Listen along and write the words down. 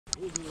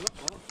Let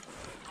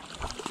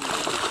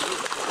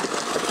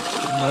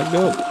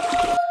go.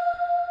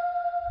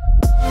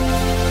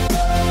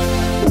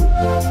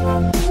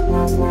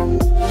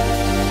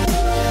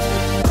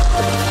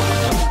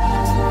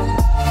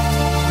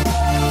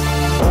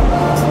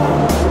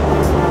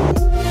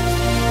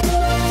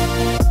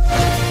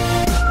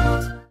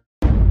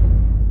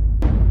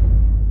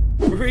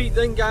 Right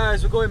then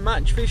guys, we're going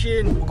match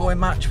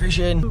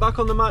fishing. Back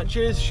on the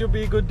matches, should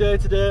be a good day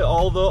today,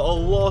 although a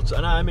lot,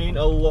 and I mean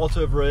a lot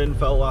of rain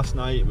fell last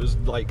night. It was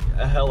like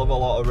a hell of a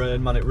lot of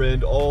rain, man. It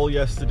rained all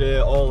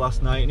yesterday, all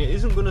last night, and it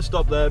isn't going to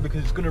stop there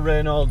because it's going to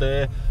rain all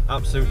day.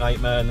 Absolute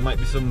nightmare, and there might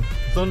be some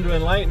thunder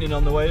and lightning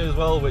on the way as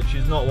well, which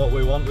is not what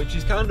we want, which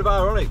is kind of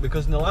ironic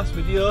because in the last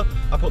video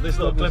I put this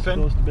little clip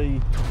in. Supposed to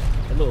be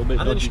a little bit,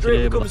 and then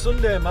straight become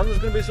Sunday, man, there's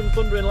going to be some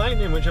thunder and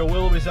lightning, which I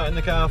will be sat in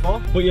the car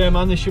for. But yeah,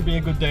 man, this should be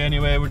a good day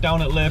anyway. We're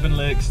down at Laban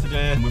Lakes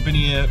today. We've been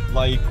here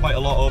like quite a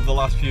lot over the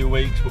last few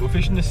weeks, but we're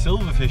fishing the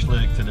silverfish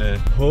lake today.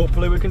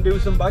 Hopefully we can do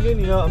some bagging,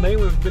 you know what I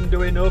mean? We've been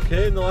doing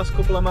okay in the last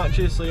couple of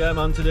matches, so yeah,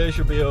 man, today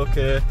should be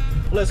okay.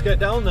 Let's get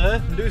down there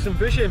and do some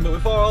fishing. But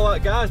before all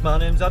that, guys, my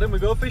name's Adam. We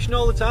go fishing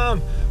all the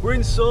time. We're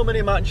in so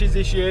many matches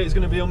this year, it's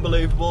going to be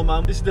unbelievable,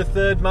 man. This is the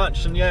third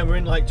match, and yeah, we're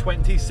in like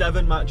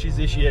 27 matches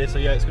this year, so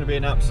yeah, it's going to be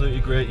an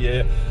absolutely great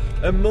year.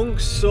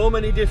 Amongst so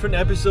many different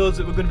episodes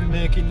that we're going to be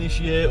making this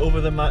year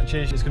over the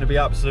matches, it's going to be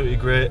absolutely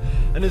great.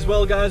 And as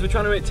well, guys, we're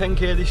trying to hit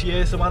 10k this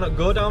year, so why not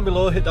go down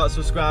below, hit that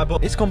subscribe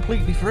button. It's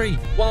completely free.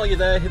 While you're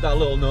there, hit that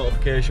little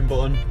notification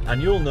button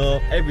and you'll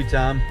know every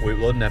time we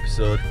upload an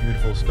episode.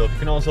 Beautiful stuff. You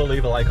can also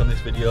leave a like on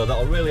this video,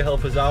 that'll really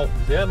help us out.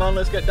 So yeah, man,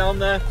 let's get down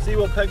there, see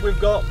what peg we've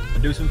got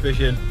and do some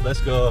fishing.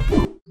 Let's go.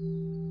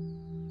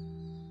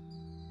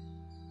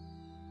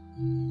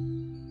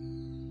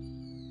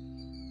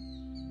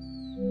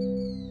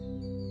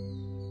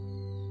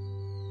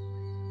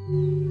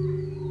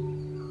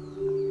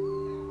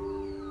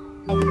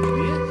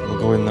 We'll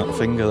go in that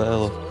finger there,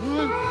 look.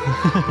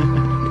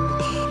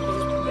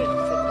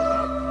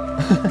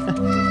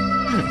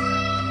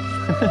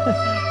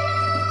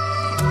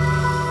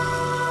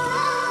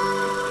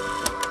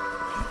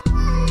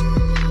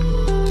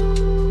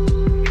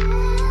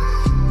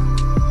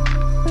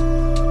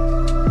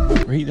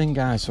 Right then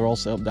guys, so we're all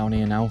set up down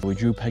here now. We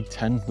drew peg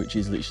 10, which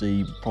is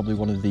literally probably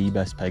one of the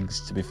best pegs,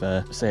 to be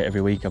fair. I say it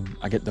every week,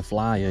 I get the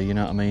flyer, you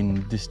know what I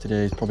mean? This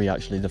today is probably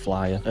actually the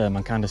flyer.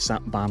 I'm kind of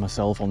sat by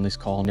myself on this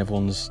corner.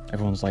 Everyone's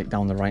like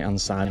down the right hand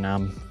side, and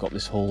I've got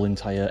this whole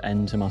entire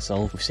end to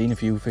myself. We've seen a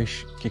few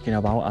fish kicking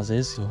about as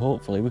is, so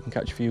hopefully we can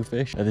catch a few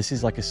fish. This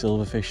is like a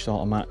silverfish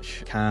sort of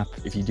match. Carp,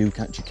 if you do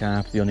catch a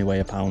carp, they only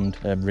weigh a pound,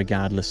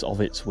 regardless of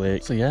its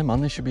weight. So yeah,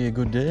 man, this should be a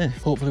good day.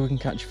 Hopefully we can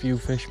catch a few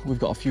fish. We've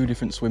got a few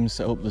different swims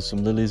set up. There's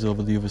some lilies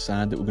over the other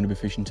side that we're going to be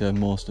fishing to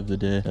most of the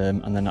day,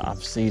 and then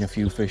I've seen a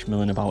few fish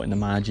milling about in the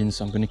margins,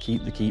 so I'm going to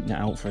keep the keep net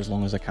out for as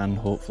long as I can.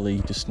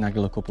 Hopefully just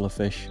snaggle a couple of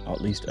fish, or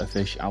at least a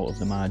fish out of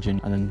the margin,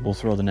 and then we'll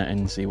throw the net in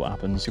and see what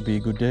happens. Should be a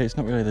good day. It's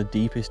not really the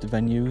deepest of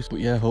venues, but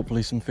yeah,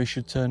 hopefully some fish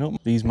should turn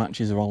up. These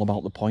matches are all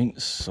about the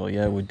points, so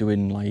yeah, we're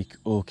doing like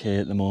okay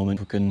at the moment.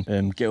 We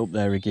can get up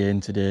there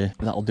again today,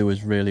 that'll do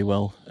us really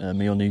well.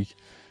 My only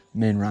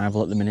main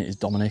rival at the minute is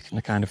Dominic, and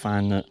I kind of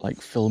find that like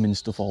filming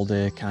stuff all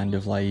day kind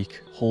of like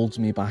holds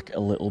me back a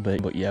little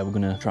bit, but yeah, we're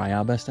gonna try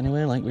our best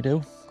anyway, like we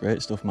do.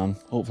 Great stuff, man.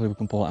 Hopefully we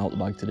can pull it out the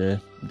bag today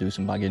and do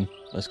some bagging.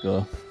 Let's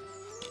go.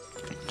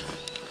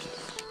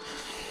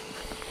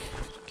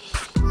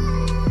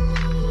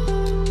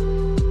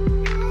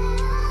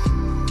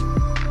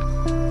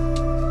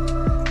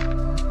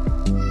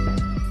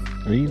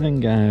 Good evening,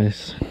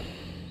 guys.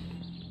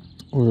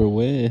 We're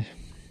away.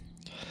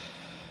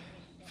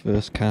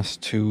 First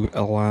cast 2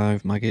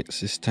 alive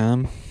maggots this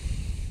time.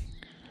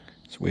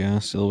 So we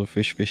are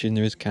silverfish fishing.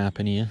 There is carp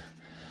in here,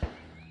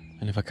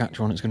 and if I catch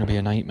one it's going to be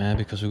a nightmare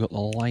because we've got the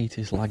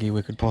lightest laggy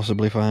we could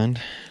possibly find.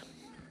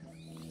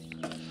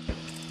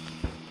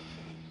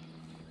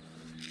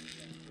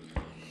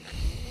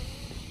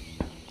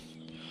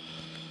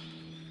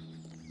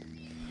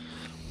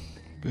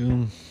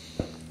 Boom.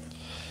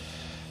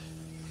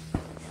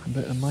 A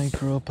bit of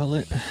micro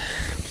pellet.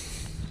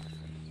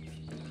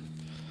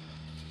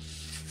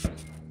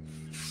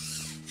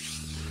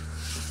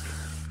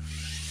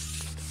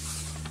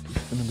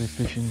 Going to be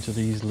fishing to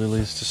these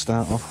lilies to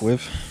start off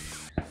with.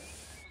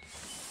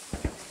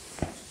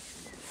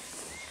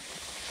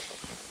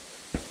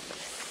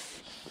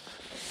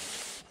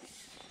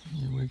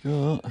 Here we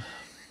go.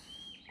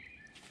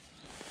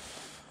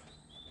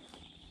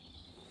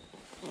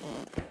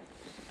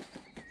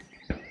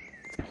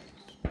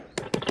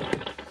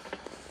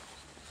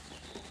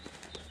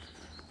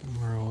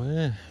 We're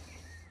away.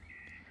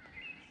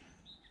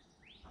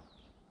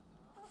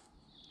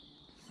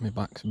 My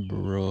back's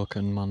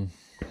broken, man.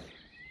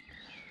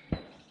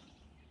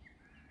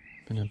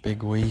 Been a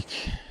big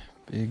week,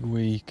 big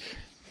week.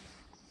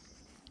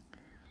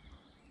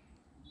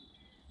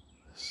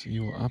 See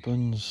what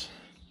happens.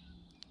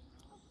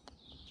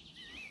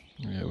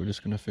 Yeah, we're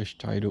just gonna fish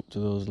tied up to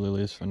those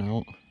lilies for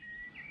now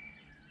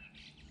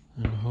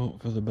and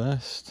hope for the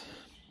best.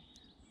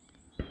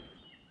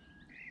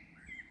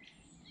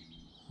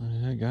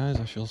 Right guys,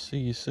 I shall see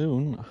you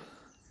soon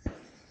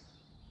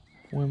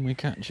when we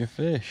catch a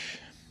fish.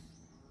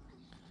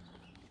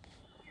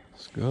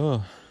 Let's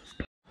go.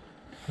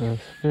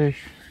 First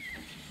fish.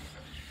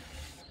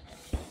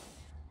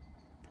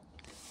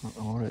 Don't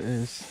know what it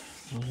is.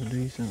 That was a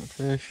decent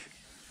fish.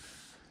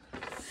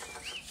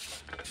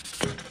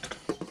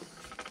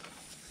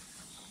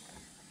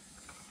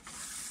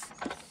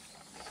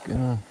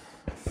 Skimmer.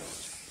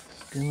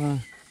 Skimmer.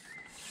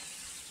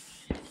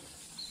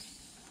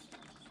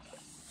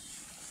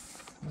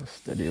 I'll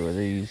steady with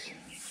these.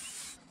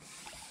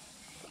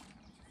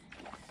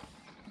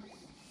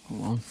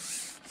 Come on.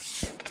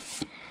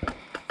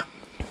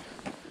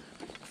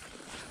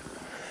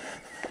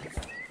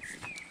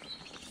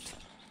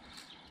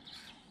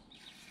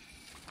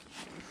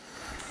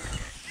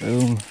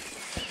 Boom.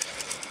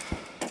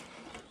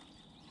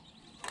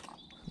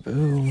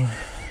 Boom.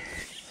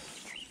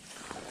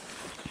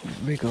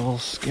 Big ol'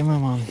 skimmer,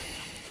 man.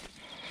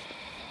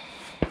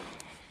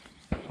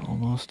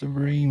 Almost a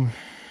bream.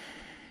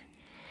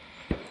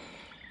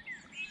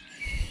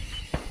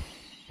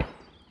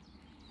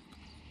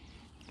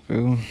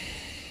 Boom.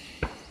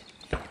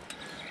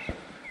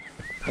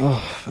 Oh,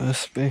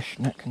 first fish.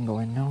 Net can go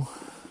in now.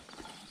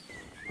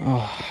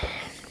 Oh.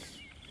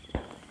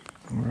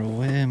 We're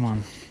away,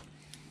 man.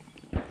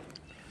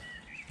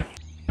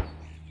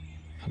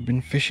 I've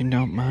been fishing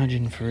down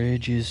margin for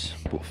ages,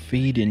 but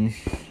feeding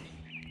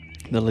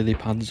the lily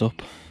pads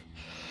up,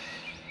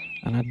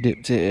 and I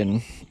dipped it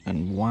in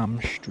and wham,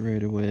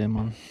 straight away,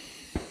 man.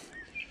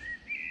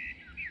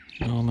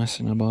 No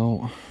messing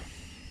about.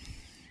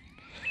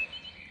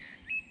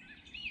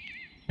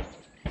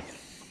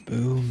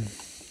 Boom.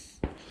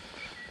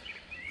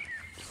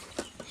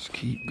 Let's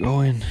keep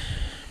going.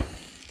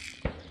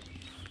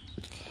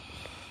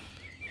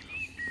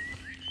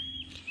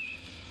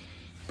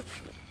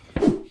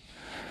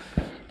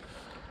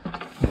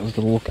 That was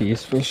the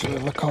luckiest fish I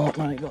ever caught,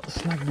 man. It got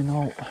snagged in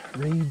all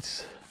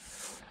reeds.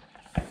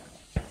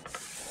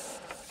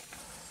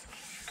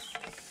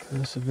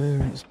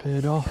 Perseverance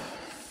paid off.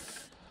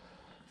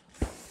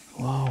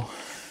 Wow.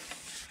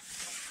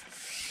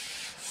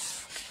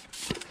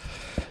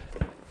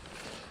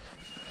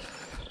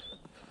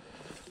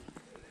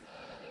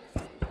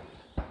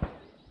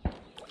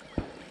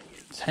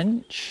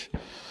 Tench.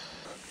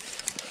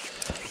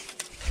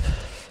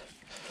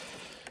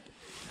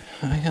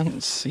 I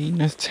hadn't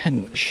seen a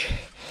tench.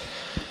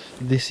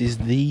 This is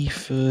the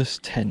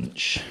first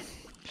tench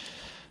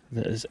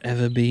that has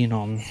ever been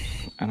on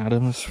an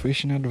Adam's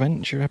Fishing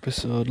Adventure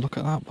episode. Look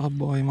at that bad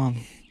boy, man.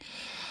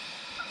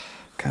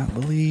 Can't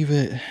believe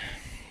it.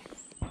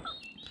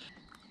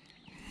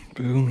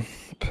 Boom.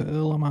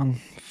 Pearler, man.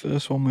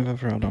 First one we've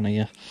ever had on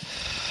here.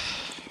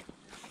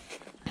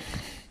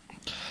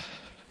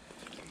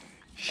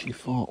 She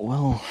fought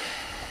well.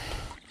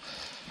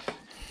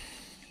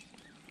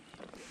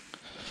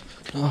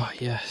 Oh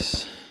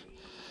yes.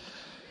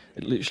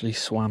 It literally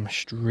swam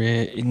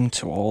straight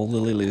into all the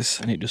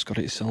lilies and it just got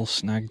itself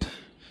snagged.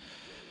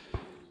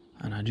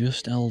 And I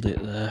just held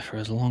it there for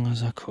as long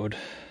as I could.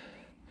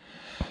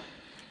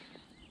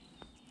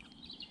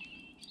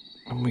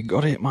 And we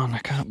got it, man. I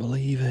can't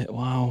believe it.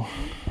 Wow.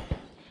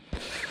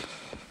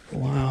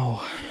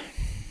 Wow.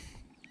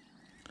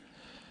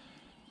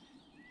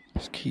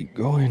 Let's keep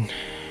going.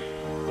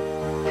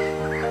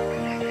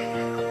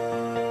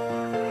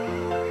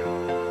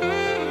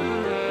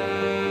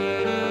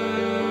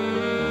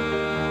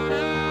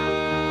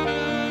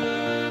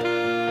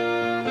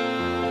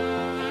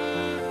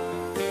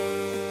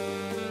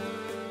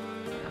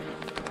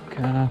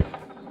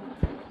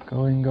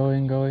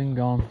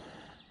 Gone.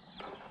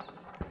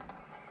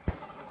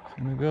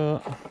 Gonna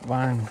go.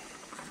 Bang.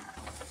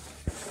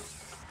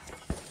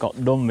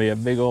 Got done with a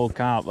big old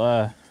carp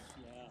there.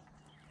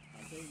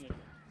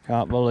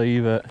 Can't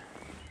believe it.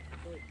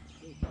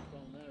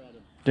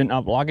 Didn't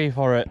have laggy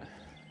for it.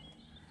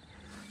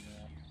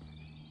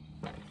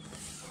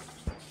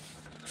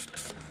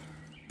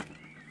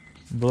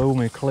 Blew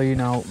me clean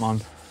out,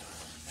 man.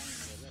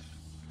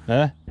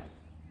 Eh?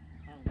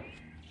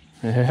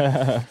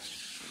 Yeah.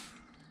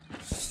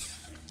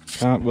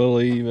 Can't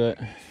believe it.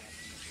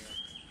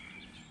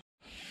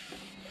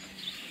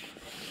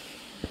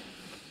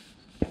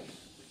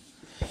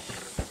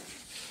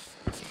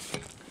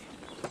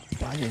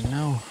 Bagging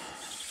now.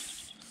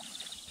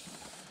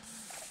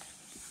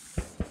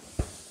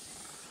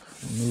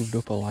 Moved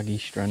up a laggy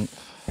strength.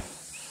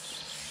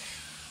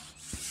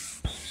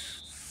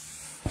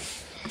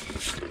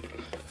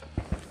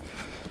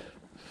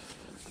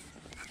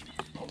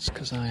 It's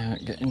because I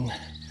ain't getting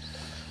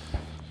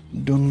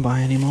done by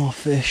any more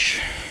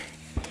fish.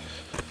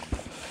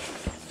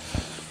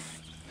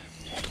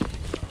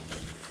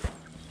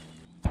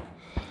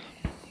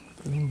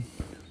 Boom.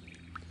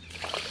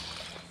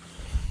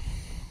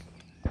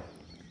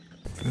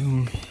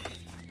 Boom.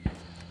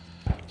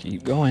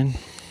 Keep going.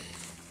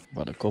 I've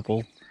had a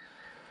couple.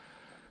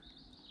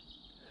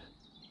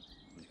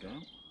 That's got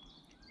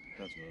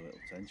a little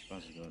tench.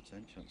 Baz has got a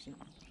tench, that's it.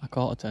 I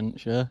caught a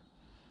tench, yeah.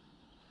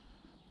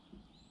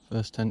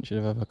 First tench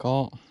I've ever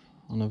caught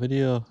on a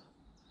video.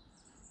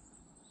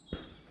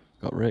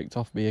 Got raked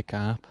off by a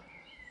carp.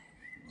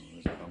 Oh,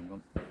 there's a pound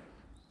gone.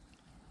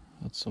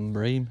 Had some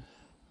bream.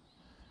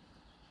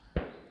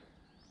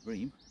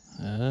 Bream?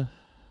 Yeah.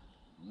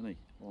 How many?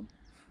 One?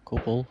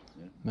 Couple,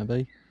 Yeah.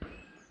 maybe.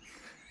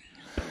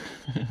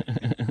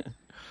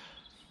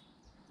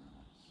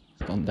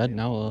 It's gone dead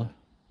now though.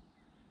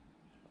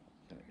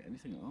 Can't get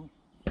anything at all.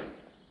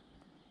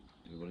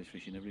 Everybody's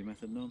fishing every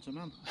method known to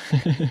man.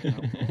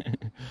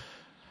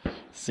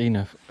 Seen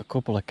a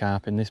couple of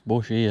carp in this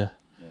bush here.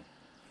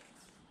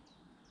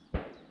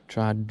 Yeah.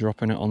 Tried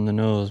dropping it on the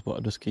nose, but I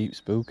just keep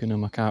spooking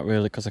them. I can't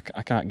really, because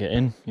I can't get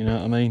in, you know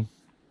what I mean?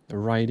 They're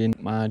right in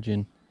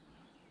margin.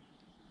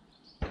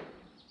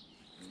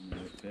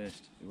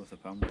 Paste, you're worth a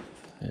pound.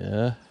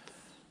 Yeah.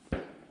 Yeah,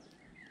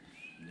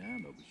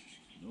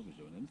 nobody's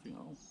doing anything at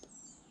all.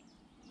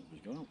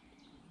 Nobody's gone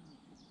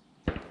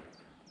out.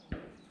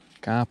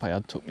 Carp I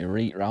had took me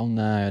right round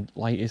there. I had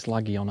lightest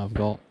laggy on I've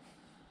got.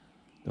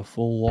 The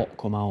full lot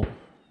come out.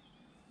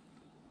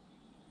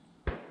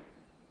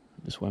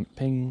 Just went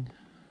ping.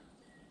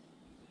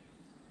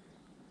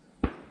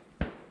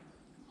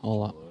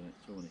 All that.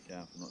 So many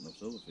carp, not enough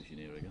silverfish in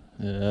here again.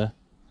 Yeah.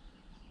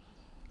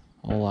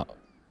 All that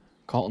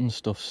cotton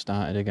stuff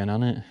started again,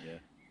 hasn't it? Yeah.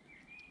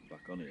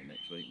 Back on it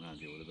next week, mind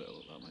you, with a bit of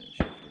luck that might have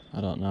shifted.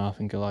 I don't know, I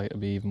think it'll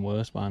be even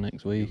worse by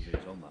next week. Usually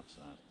it's on that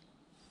side.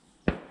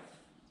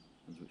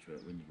 Depends which way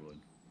the wind's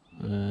blowing.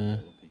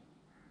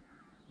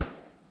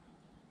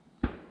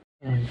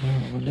 Right,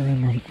 what we're doing,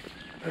 man.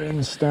 We're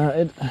in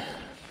started. I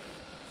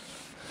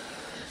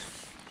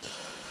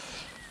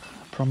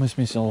promised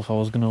myself I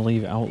was going to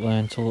leave it out there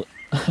until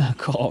I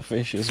caught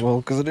fish as well,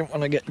 because I didn't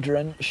want to get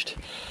drenched.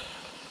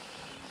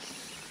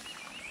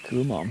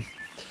 Come on.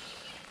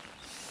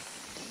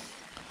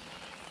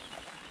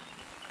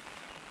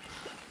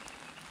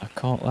 I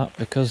caught that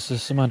because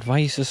there's some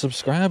advice a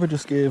subscriber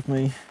just gave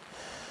me.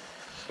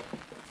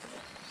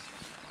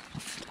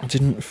 I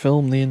didn't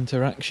film the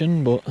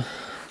interaction, but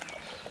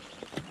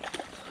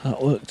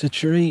that looked a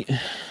treat.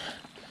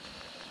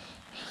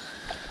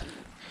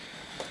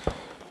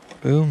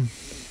 Boom.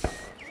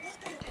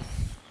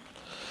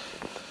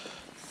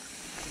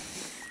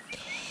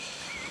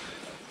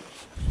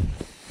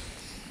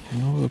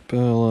 Another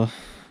pearler.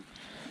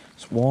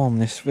 It's warm,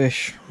 this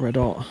fish, red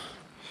hot.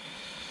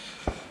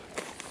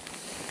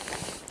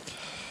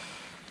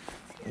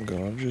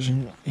 Gorgeous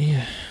in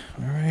here.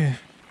 Where are you?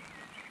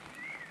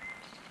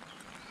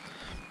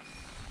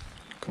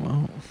 Come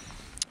on.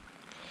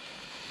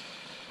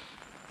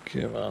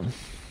 Come on.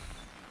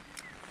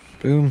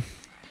 Boom.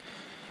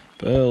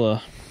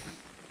 Pearler.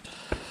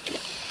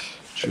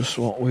 Just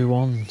what we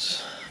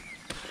want.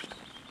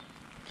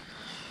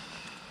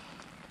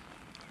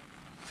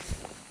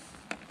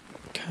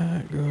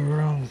 Can't go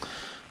wrong.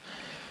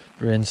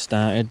 Rain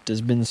started.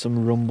 There's been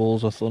some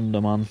rumbles of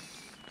thunder, man.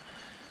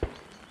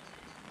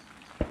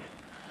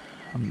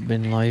 Haven't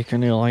been like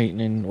any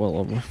lightning.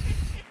 Well,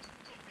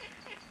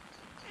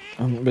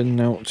 I haven't been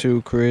out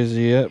too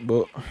crazy yet,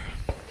 but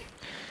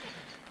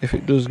if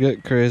it does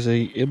get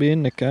crazy, you'll be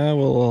in the car,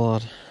 well,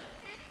 lad.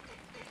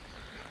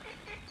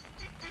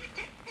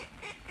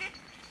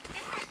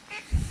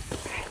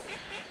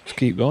 Just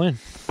keep going.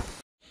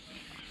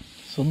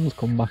 Sun's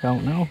come back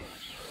out now.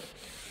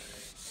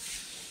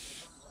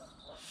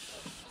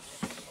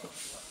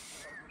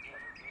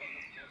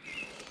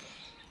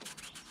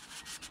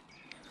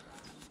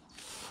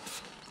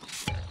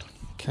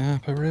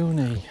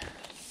 Carparoonie.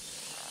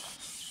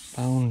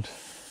 Pound.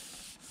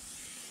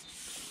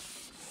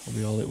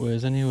 Probably all it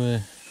weighs anyway.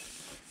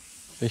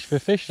 Fish for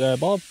fish there,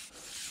 Bob.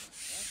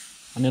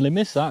 I nearly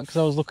missed that because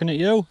I was looking at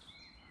you.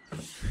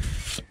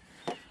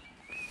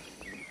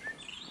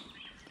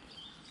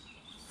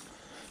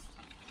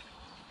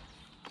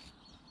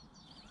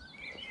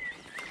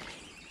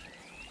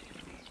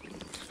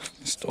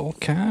 Stole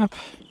carp.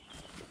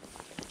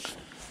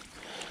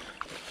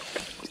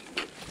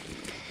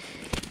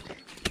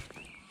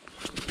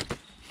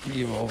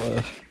 You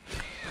over.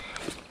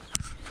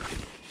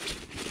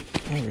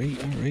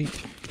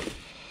 Alright.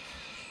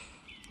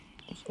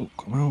 Oh,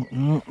 come out,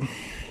 no.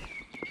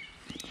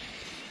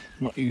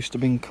 Not used to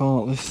being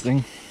caught, this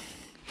thing.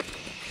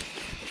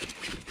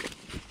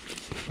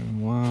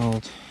 Going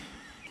wild.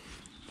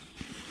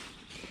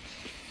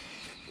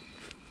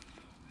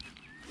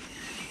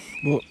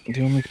 But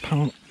the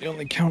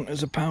only count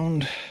is a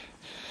pound.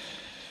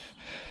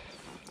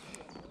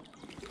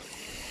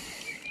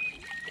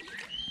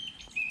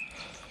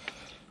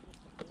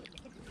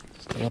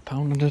 Still a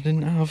pound that I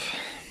didn't have.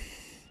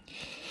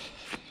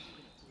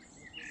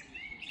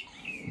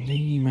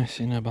 Knee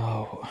messing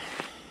about.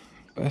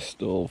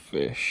 Best old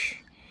fish.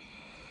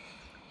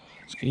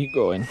 Let's keep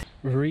going.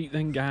 Right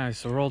then guys,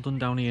 so we're all done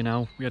down here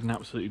now. We had an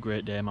absolutely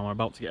great day, man. We're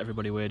about to get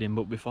everybody weighed in,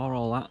 but before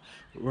all that,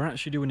 we're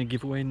actually doing a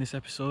giveaway in this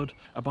episode.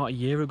 About a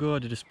year ago I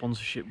did a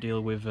sponsorship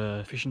deal with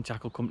a fishing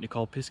tackle company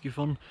called Pisky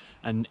Fun,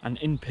 and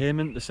in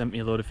payment they sent me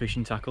a load of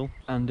fishing tackle,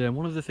 and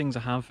one of the things I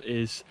have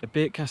is a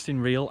bait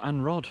casting reel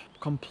and rod.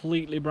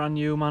 Completely brand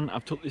new, man.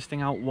 I've took this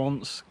thing out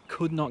once,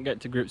 could not get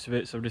to grips with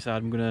it, so I've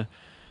decided I'm gonna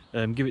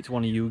give it to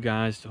one of you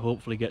guys to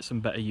hopefully get some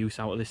better use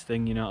out of this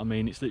thing, you know what I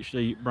mean? It's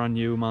literally brand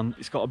new, man.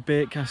 It's got a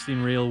bait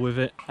casting reel with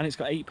it, and it's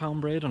got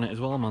 8-pound braid on it as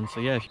well, man.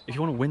 So yeah, if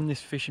you want to win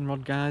this fishing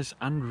rod, guys,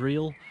 and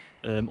reel,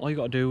 all you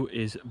got to do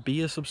is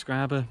be a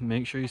subscriber.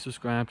 Make sure you're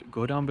subscribed,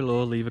 go down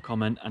below, leave a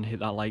comment and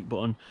hit that like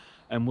button,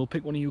 and we'll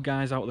pick one of you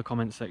guys out of the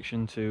comment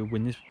section to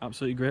win this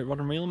absolutely great rod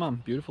and reel,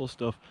 man. Beautiful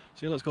stuff.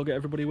 So yeah, let's go get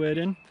everybody weighed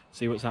in,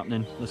 see what's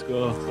happening. Let's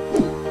go.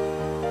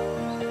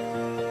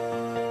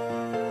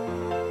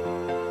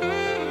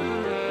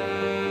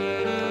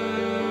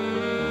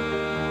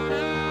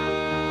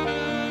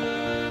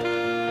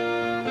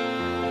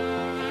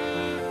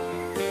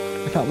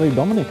 I can't believe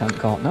Dominic hadn't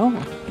caught now.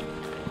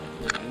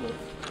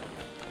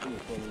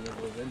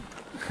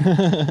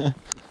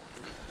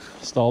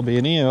 Stall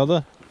being here, are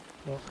they?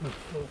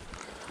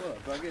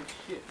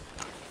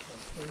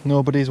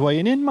 Nobody's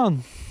weighing in,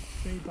 man.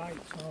 3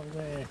 bites all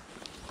there.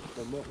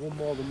 One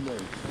more than me.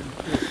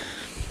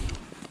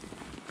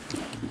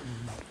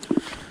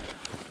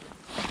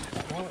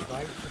 One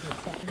bite, just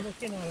fucking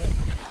looking at it.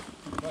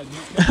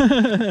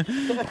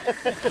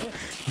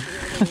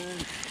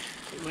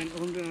 It went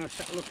under and I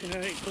sat looking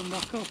at it come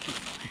back up.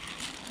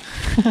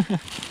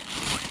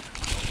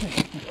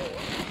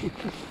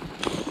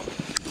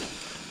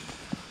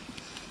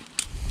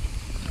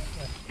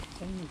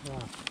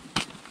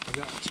 I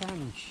got a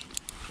change.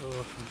 So it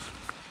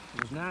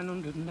was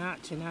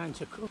 999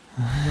 to cook.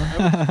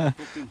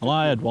 Well,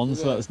 I had one,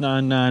 so that's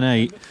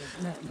 998.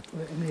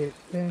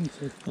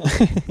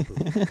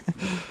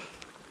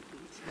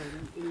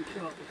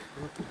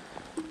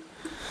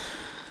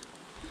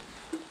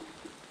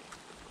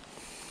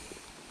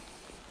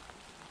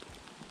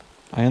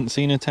 I ain't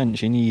seen a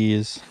tench in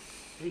years.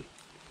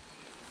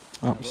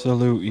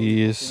 Absolute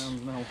years.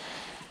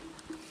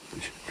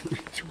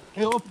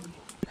 Help!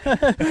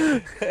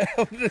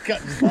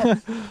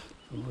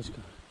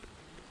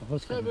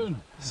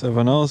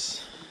 Seven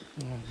us.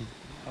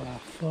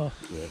 Fuck.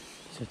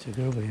 Such a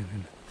good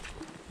one.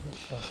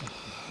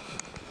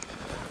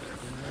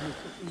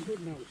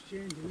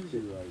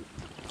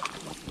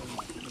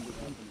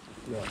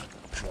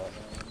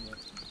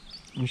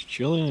 He's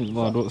chilling,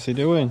 lad. What's he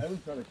doing?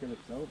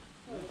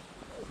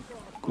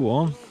 Go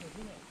on.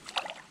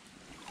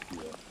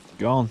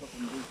 Gone.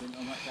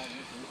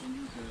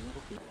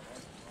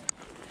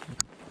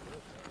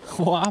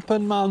 What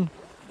happened, man?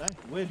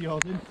 Where'd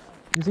yours in?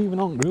 He's even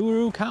on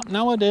Guru Cap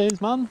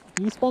nowadays, man.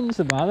 He's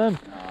sponsored by them.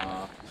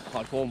 Nah,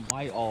 I'd go and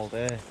bite all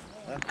day.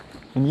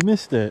 And you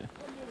missed it?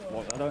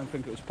 Well, I don't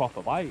think it was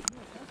proper bite.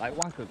 Like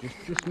wanker,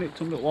 just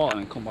nipped under the water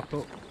and come back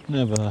up.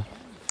 Never.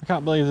 I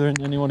can't believe there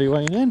ain't anybody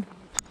weighing in.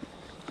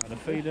 And a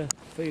feeder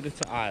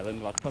to Ireland,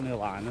 we had plenty of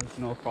liners,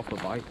 no proper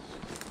bites.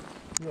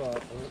 No, I'll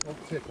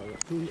take on it.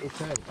 2 little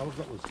 10. How was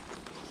that was?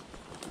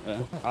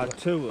 Yeah, I had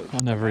 2. I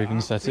never even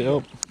set it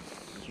up.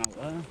 It's not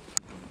there.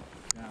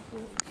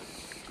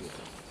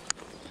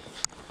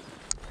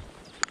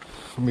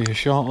 It'll be a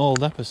short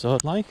old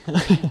episode, like.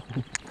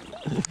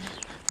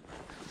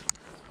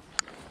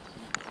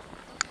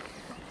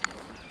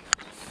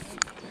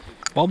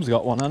 Bob's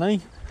got one, hasn't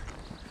he?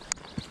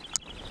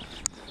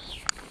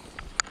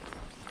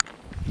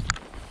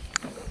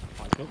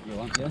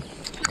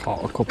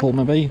 Caught a couple,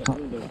 maybe.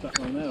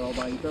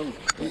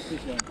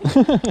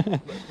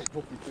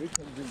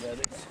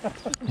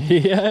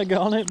 Yeah, get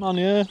on it, man,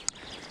 yeah.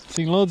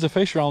 Seen loads of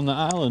fish around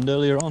that island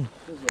earlier on.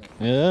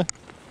 Yeah.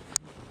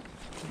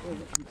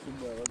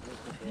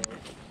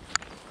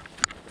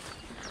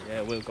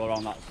 Yeah, we'll go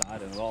around that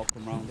side and we'll all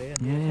come round here.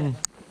 Mm.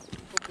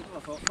 I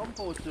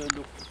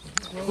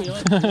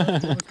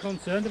was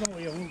concerned about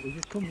what you want. We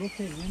just come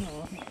looking, you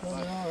know.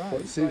 Alright.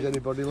 What, sees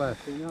anybody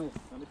left? Any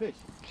fish?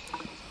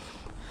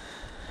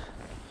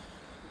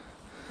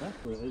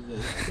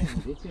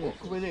 What,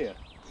 come in here?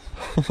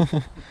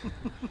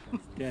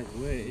 Get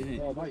away, isn't it?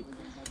 Oh, mate.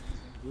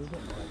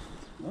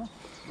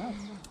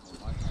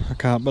 I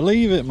can't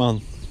believe it,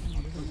 man.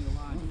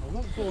 I'm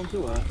not going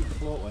to her.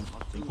 Float one.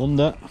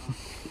 Under.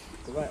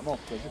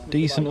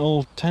 Decent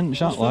old tench,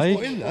 that like.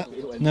 Put in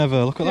that?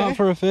 Never. Look at that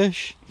for a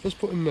fish. Just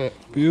put in there.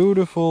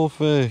 Beautiful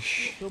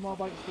fish. Two more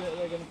bites straight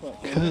away, gonna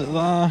put. Look at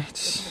that.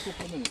 In a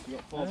couple of minutes, you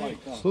got 4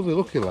 bites. It's lovely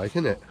looking like,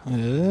 isn't it?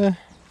 Yeah.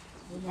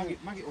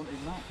 Maggot wanted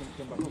that,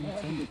 come back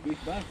on the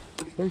fish back.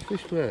 Nice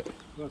fish, mate.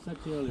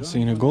 I've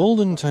seen a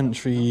golden tench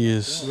for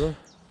years. Yeah.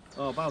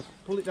 Oh, Baz,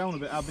 pull it down a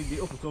bit. How big it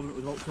up? I told him it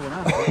was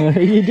about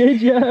 2.5. You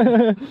did,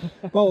 yeah.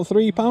 About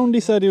 £3 he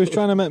said. He was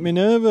trying to make me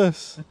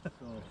nervous.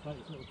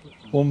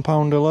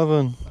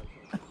 £1.11.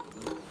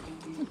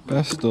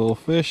 Best old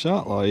fish,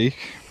 that like.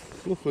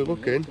 Lovely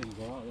looking.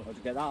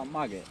 to get that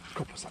maggot.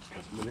 Couple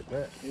seconds a minute,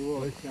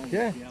 mate.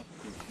 Yeah.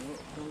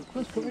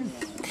 Let's put in.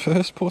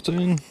 First put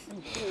in.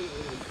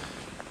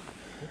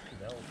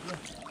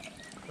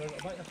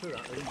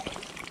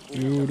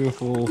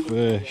 Beautiful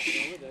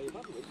fish.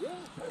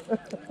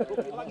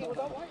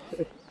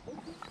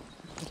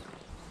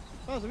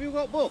 Have you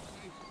got both?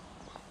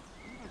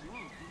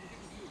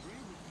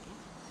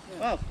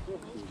 Well,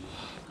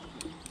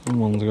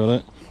 Someone's got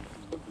it.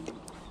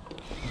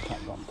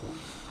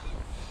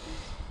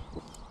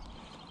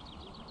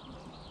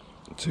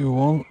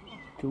 2-1.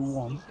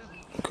 2-1.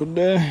 Good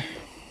day.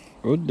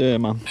 Good day,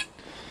 man.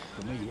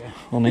 For me, yeah.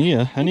 On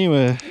here,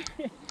 anyway.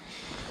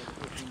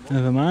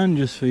 Never mind,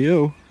 just for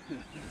you.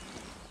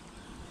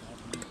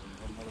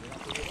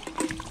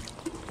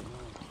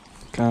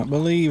 Can't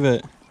believe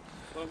it.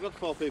 well, I've got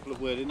 4 people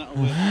have weighed in, that'll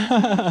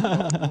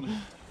 £2.1.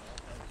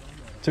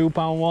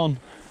 £2.1.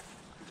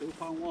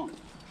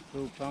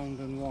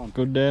 £2.01.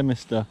 Good day,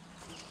 mister.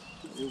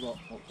 You got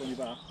what's on your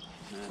back?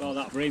 Well,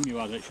 that bream you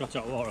had, it shot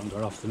out water and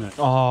got off, didn't it?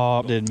 Oh,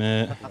 it did,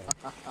 mate.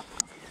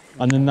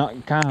 And then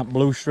that carp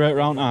blew straight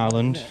round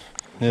Ireland.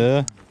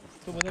 Yeah,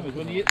 Some of them is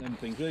when you hit them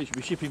things, you should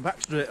be shipping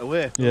back straight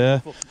away.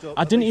 yeah.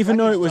 I didn't even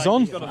know it was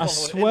on. I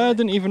swear I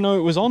didn't even know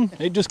it was on.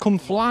 It just come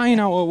flying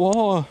out of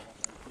water.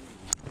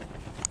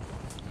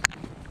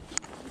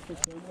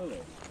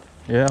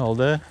 Yeah, all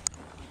day.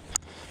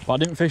 But I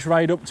didn't fish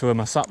right up to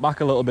him. I sat back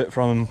a little bit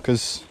from him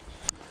because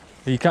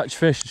you catch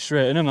fish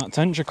straight in him. That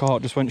tension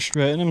caught just went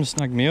straight in him and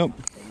snagged me up.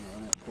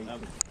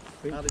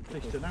 How did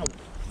fish turn out?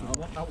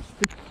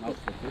 I'll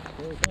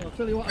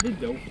tell you what I did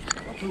do.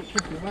 I put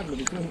fish in the waddle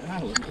and it went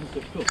out and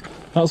took stuff.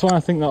 That's why I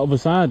think that other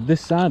side,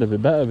 this side of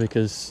it, better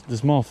because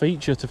there's more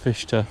feature to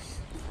fish to,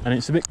 and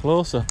it's a bit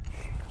closer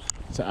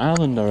to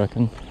Ireland, I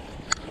reckon.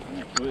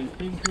 But it's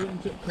been cut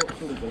cut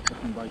fully good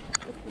fucking bite.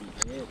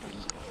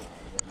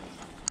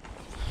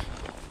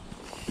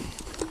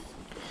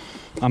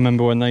 I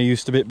remember when they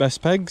used to be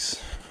best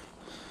pegs.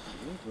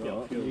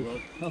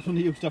 That's when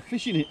they used to have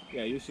fish in it.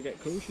 Yeah, I used to get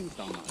crucians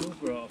down that. You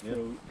brought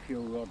a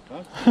few rod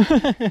back.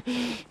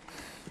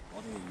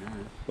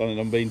 Well, and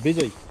I'm being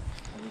busy.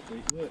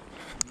 We'll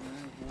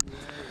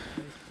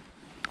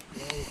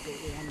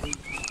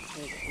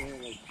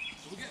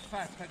get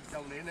 5 pegs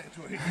down here next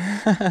week.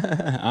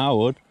 I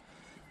would.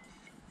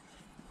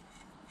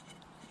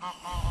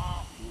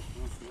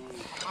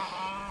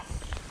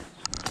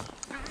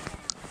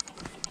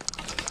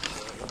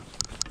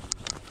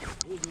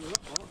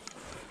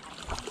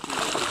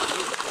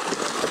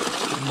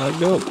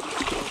 Backed up.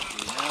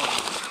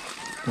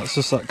 That's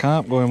just that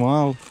carp going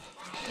wild.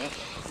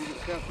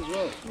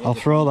 I'll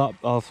throw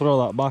that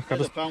back.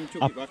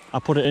 I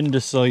put it in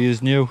just so you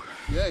knew.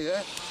 Yeah,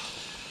 yeah.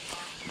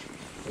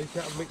 You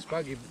can't have mixed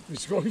bag, you're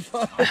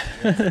disqualified. You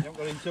haven't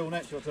got in till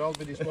next, so I'll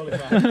be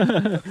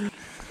disqualified.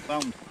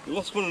 Found. You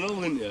lost one and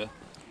all, didn't you?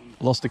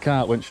 Lost the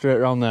carp, went straight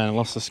round there and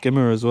lost the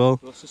skimmer as well.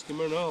 Lost the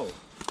skimmer and all.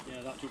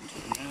 Yeah, that took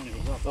something down, it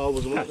was off. Oh,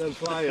 was one of them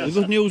flyers.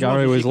 The good news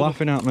Gary was you could-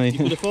 laughing at me. You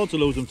could afford to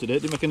lose them today, it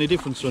didn't make any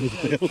difference to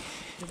anybody else. You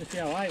could see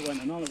how high it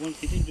went and all at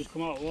once, it didn't just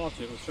come out of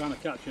water, it was trying to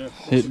catch a...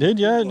 It did,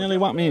 yeah, it nearly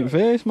whacked me in the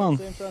face, man.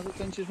 Same size of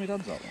tenches my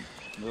dad's that one.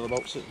 They're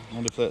about 6,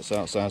 only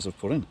 30 size of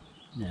put in.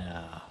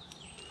 Yeah.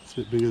 It's a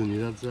bit bigger than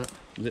your dad's, that.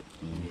 Is it?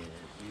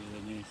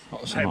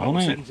 What's Hey, on about a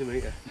it?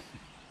 centimetre.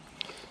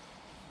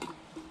 Is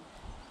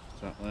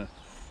that there?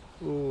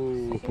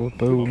 Ooh.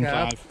 Boom.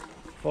 Carp.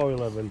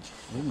 411.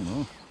 Oh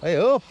no. Hey,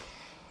 up!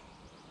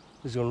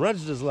 He's gone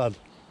registered, lad.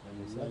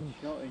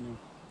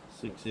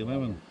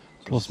 611.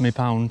 Plus me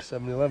pound.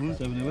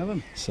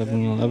 711. 711.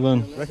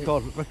 7-11.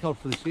 Record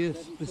for this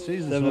season.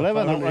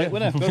 711, so that right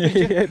winner.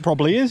 It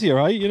probably is, you're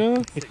right, you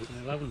know.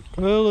 11.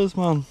 Curlers,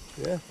 man.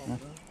 Yeah.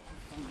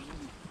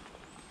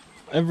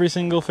 Every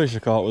single fish I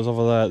caught was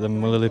over there at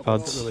them lily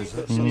pads.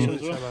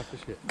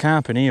 Mm.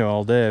 Carp in here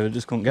all day, we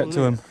just couldn't get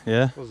to him.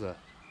 Yeah, What was that?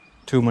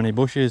 too many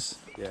bushes.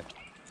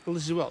 Well,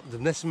 this is what the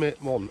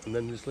Nesmate one, and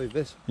then just leave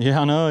this.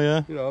 Yeah, I know,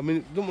 yeah. You know, I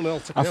mean, don't want to all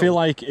take I it feel out.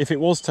 like if it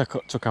was took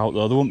out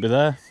though, they wouldn't be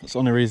there. That's the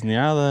only reason they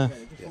are there.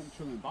 Just want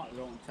trimming back, they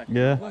don't want to take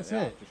Yeah. it. That's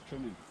it. Just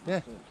trimming.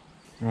 Yeah.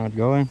 Right,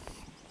 going.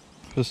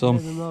 For some.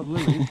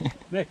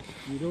 Nick,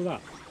 you do that?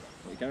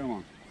 Get them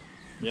on.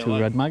 Yeah, 2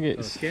 like, red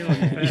maggots. Scale on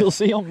your face. You'll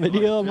see on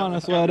video, man, I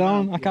swear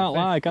down. I can't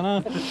lie, can I?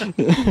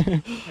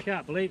 I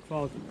can't believe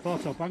four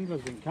top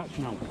anglers didn't catch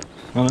now.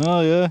 I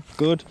know, yeah,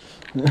 good.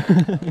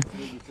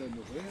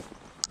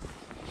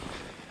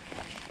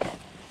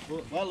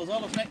 well, there's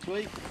all us next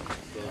week.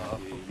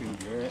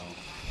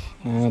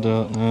 I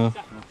don't know.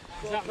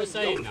 Is that the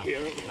saying now?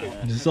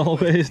 There's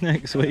always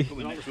next week.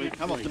 Coming next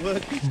week. I'm off to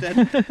work instead.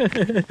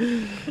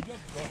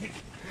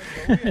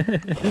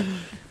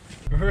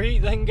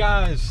 Right then,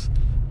 guys,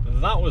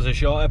 that was a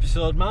short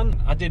episode, man.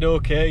 I did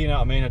okay, you know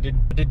what I mean. I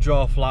did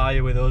draw a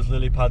flyer with those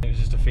lily pads. It was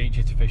just a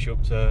feature to fish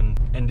up to, and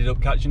ended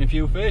up catching a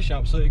few fish.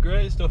 Absolutely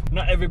great stuff.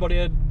 Not everybody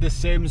had the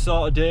same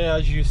sort of day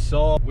as you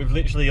saw. We've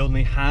literally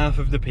only half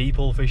of the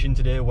people fishing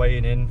today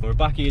weighing in. We're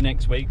back here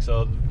next week,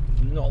 so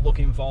not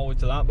looking forward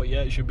to that, but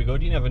yeah, it should be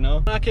good, you never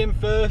know. I came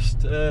first,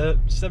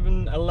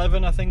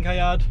 7.11 I think I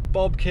had.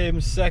 Bob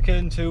came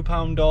second,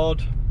 £2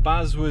 odd.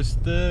 Baz was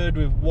third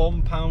with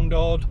 £1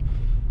 odd.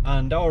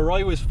 And our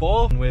Roy was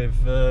fourth with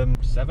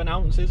 7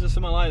 ounces or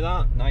something like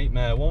that.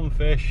 Nightmare, 1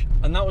 fish.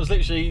 And that was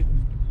literally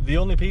the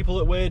only people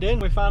that weighed in.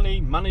 We finally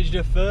managed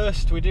a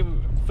first.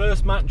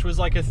 First match was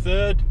like a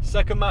third,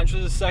 second match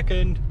was a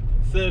second,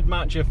 third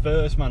match a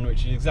first, man,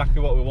 which is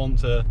exactly what we want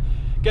to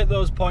get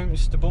those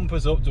points to bump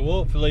us up to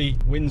hopefully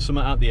win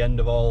something at the end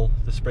of all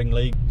the spring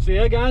league. So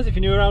yeah guys, if you're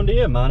new around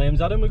here, my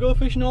name's Adam. We go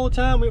fishing all the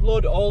time, we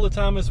upload all the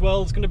time as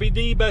well. It's going to be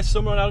the best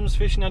summer on Adam's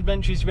fishing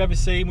adventures you've ever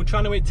seen. We're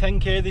trying to hit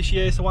 10k this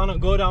year, so why not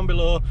go down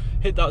below,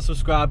 hit that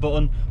subscribe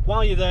button.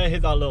 While you're there,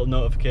 hit that little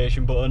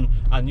notification button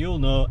and you'll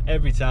know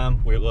every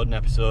time we upload an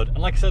episode. And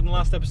like I said in the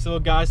last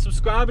episode guys,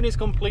 subscribing is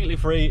completely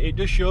free. It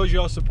just shows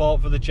your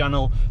support for the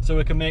channel so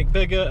we can make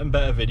bigger and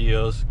better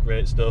videos.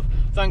 Great stuff.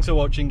 Thanks for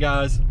watching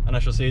guys, and I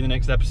shall see you in the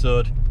next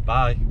episode.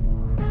 Bye.